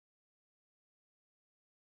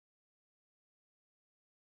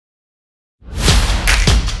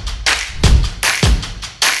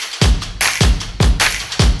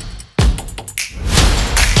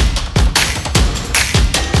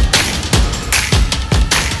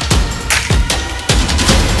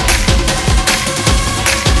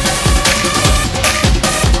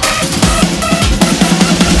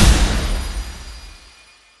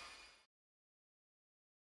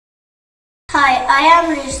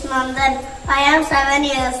Rishi Nandhan. I am 7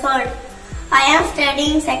 years old. I am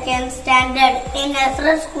studying second standard in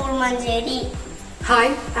Nasrat School, Manjeri.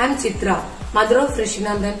 Hi, I am Chitra, mother of Rishi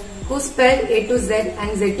Nandhan, who spelled A to Z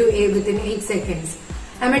and Z to A within 8 seconds.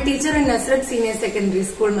 I am a teacher in Nasrat Senior Secondary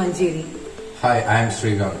School, Manjeri. Hi, I am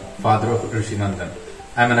Sriram, father of Rishi Nandhan.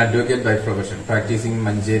 I am an advocate by profession, practicing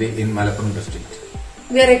Manjeri in Malappuram district.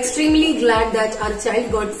 We are extremely glad that our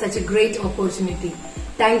child got such a great opportunity.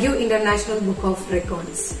 Thank you, International Book of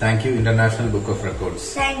Records. Thank you, International Book of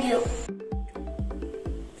Records. Thank you.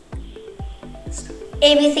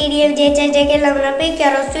 A B C D F G H I J K L M N O P Q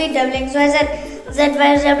R S T U V W X Y Z Z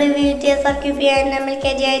Y Z W V U T S R Q P I N M L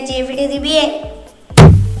K J I J V T C B A.